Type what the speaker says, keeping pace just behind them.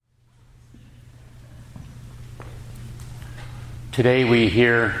Today we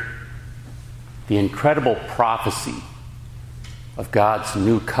hear the incredible prophecy of God's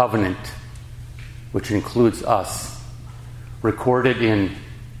new covenant, which includes us, recorded in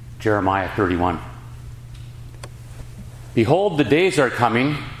Jeremiah 31. Behold, the days are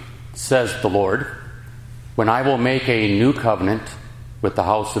coming, says the Lord, when I will make a new covenant with the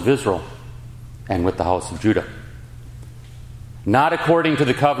house of Israel and with the house of Judah. Not according to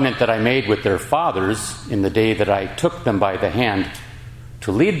the covenant that I made with their fathers in the day that I took them by the hand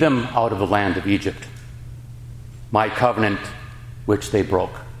to lead them out of the land of Egypt, my covenant which they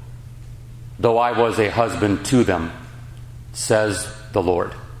broke, though I was a husband to them, says the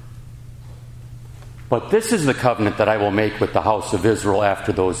Lord. But this is the covenant that I will make with the house of Israel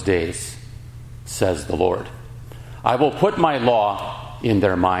after those days, says the Lord. I will put my law in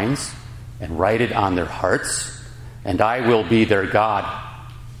their minds and write it on their hearts, and I will be their God,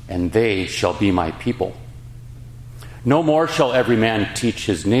 and they shall be my people. No more shall every man teach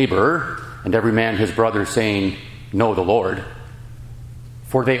his neighbor, and every man his brother, saying, Know the Lord.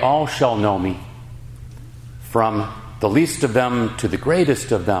 For they all shall know me, from the least of them to the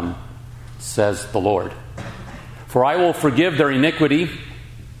greatest of them, says the Lord. For I will forgive their iniquity,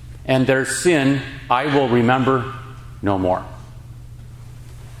 and their sin I will remember no more.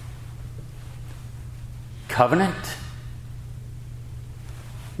 Covenant?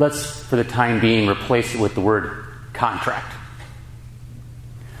 Let's, for the time being, replace it with the word contract.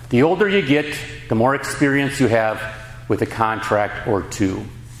 The older you get, the more experience you have with a contract or two.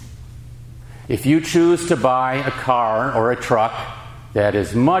 If you choose to buy a car or a truck that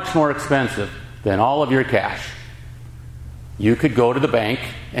is much more expensive than all of your cash, you could go to the bank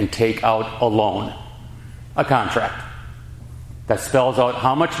and take out a loan, a contract, that spells out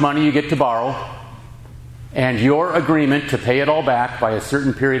how much money you get to borrow and your agreement to pay it all back by a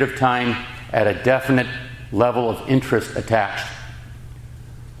certain period of time at a definite level of interest attached.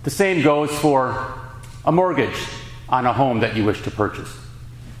 The same goes for a mortgage on a home that you wish to purchase.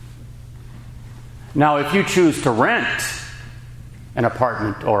 Now, if you choose to rent an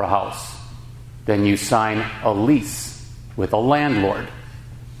apartment or a house, then you sign a lease with a landlord,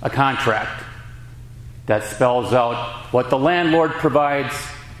 a contract that spells out what the landlord provides,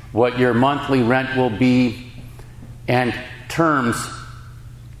 what your monthly rent will be, and terms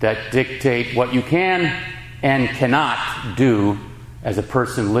that dictate what you can and cannot do as a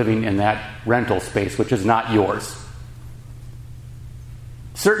person living in that rental space, which is not yours.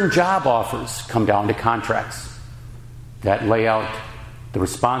 Certain job offers come down to contracts that lay out the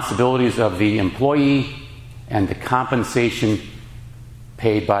responsibilities of the employee and the compensation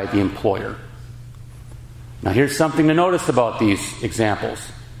paid by the employer. Now, here's something to notice about these examples.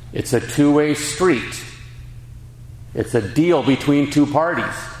 It's a two-way street. It's a deal between two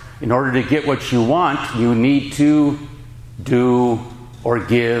parties. In order to get what you want, you need to do or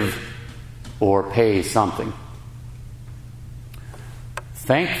give or pay something.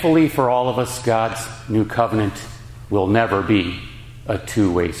 Thankfully for all of us, God's new covenant will never be a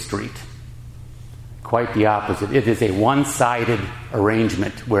two-way street. Quite the opposite. It is a one-sided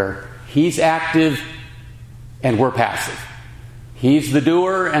arrangement where He's active and we're passive. He's the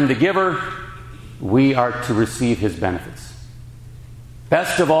doer and the giver. We are to receive His benefits.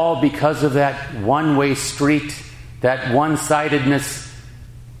 Best of all, because of that one-way street, that one-sidedness,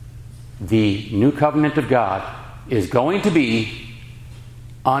 the new covenant of God is going to be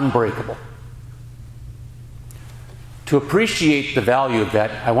unbreakable. To appreciate the value of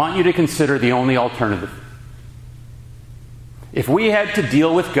that, I want you to consider the only alternative. If we had to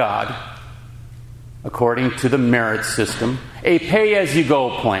deal with God according to the merit system, a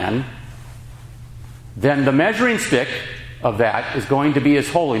pay-as-you-go plan, then the measuring stick of that is going to be His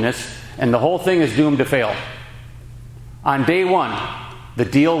holiness, and the whole thing is doomed to fail. On day one, the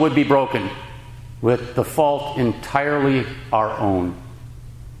deal would be broken, with the fault entirely our own.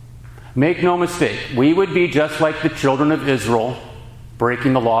 Make no mistake, we would be just like the children of Israel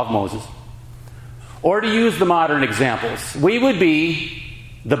breaking the law of Moses. Or to use the modern examples, we would be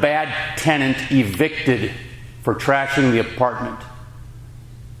the bad tenant evicted for trashing the apartment.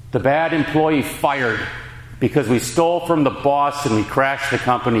 The bad employee fired because we stole from the boss and we crashed the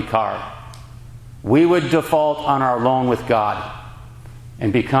company car. We would default on our loan with God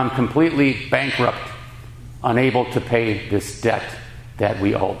and become completely bankrupt, unable to pay this debt that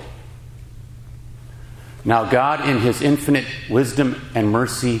we owe. Now, God, in His infinite wisdom and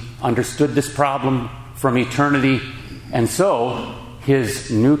mercy, understood this problem from eternity, and so His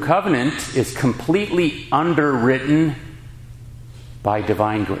new covenant is completely underwritten by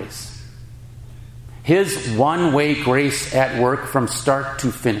divine grace. His one-way grace at work from start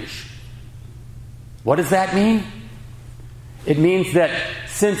to finish. What does that mean? It means that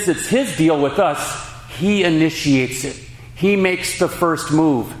since it's his deal with us, he initiates it. He makes the first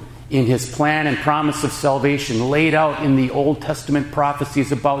move in his plan and promise of salvation laid out in the Old Testament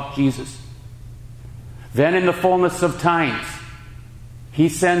prophecies about Jesus. Then in the fullness of times, he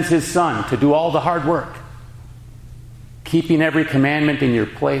sends his Son to do all the hard work, keeping every commandment in your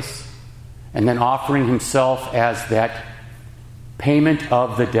place, and then offering himself as that payment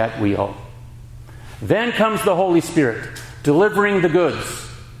of the debt we owe. Then comes the Holy Spirit, delivering the goods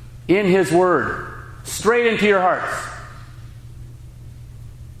in his word, straight into your hearts.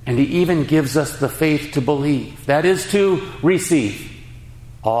 And he even gives us the faith to believe, that is, to receive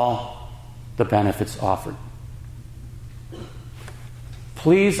all the benefits offered.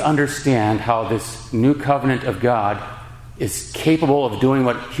 Please understand how this new covenant of God is capable of doing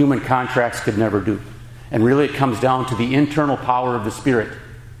what human contracts could never do. And really it comes down to the internal power of the Spirit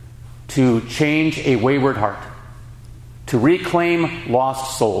to change a wayward heart, to reclaim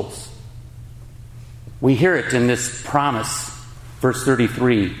lost souls. We hear it in this promise, verse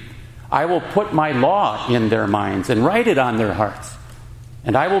 33, I will put my law in their minds and write it on their hearts,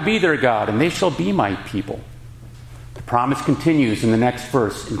 and I will be their God, and they shall be my people. The promise continues in the next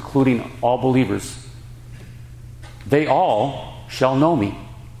verse, including all believers. They all shall know me,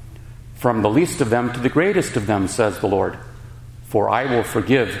 from the least of them to the greatest of them, says the Lord. For I will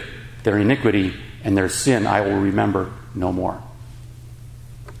forgive their iniquity, and their sin I will remember no more.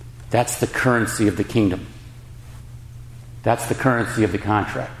 That's the currency of the kingdom. That's the currency of the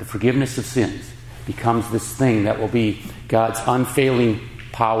contract. The forgiveness of sins becomes this thing that will be God's unfailing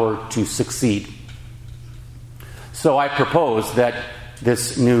power to succeed. So I propose that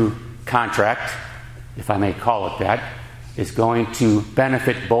this new contract, if I may call it that, is going to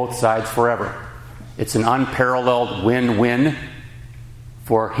benefit both sides forever. It's an unparalleled win-win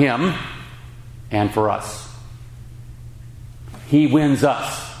for him and for us. He wins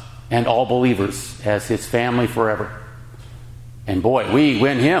us and all believers as his family forever. And boy, we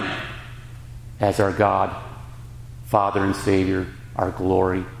win him as our God, Father and Savior, our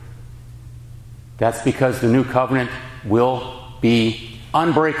glory. That's because the new covenant will be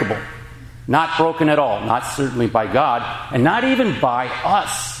unbreakable. Not broken at all. Not certainly by God, and not even by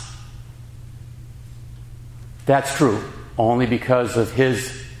us. That's true only because of his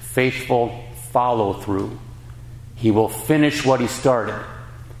faithful follow-through. He will finish what he started.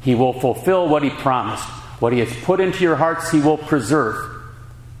 He will fulfill what he promised. What he has put into your hearts, he will preserve.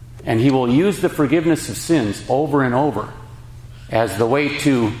 And he will use the forgiveness of sins over and over as the way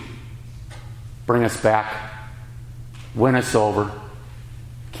to bring us back, win us over,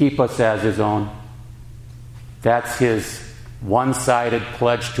 keep us as his own. That's his one-sided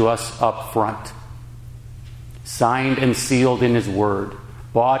pledge to us up front. Signed and sealed in his word,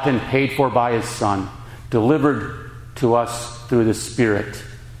 bought and paid for by his Son, delivered to us through the Spirit.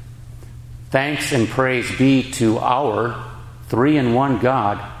 Thanks and praise be to our three-in-one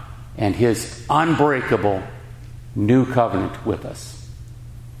God and his unbreakable new covenant with us.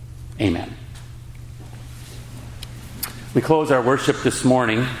 Amen. We close our worship this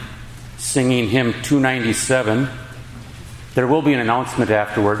morning singing hymn 297. There will be an announcement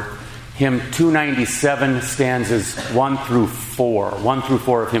afterward. Hymn 297 stanzas 1 through 4. 1 through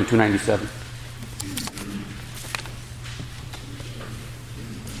 4 of hymn 297.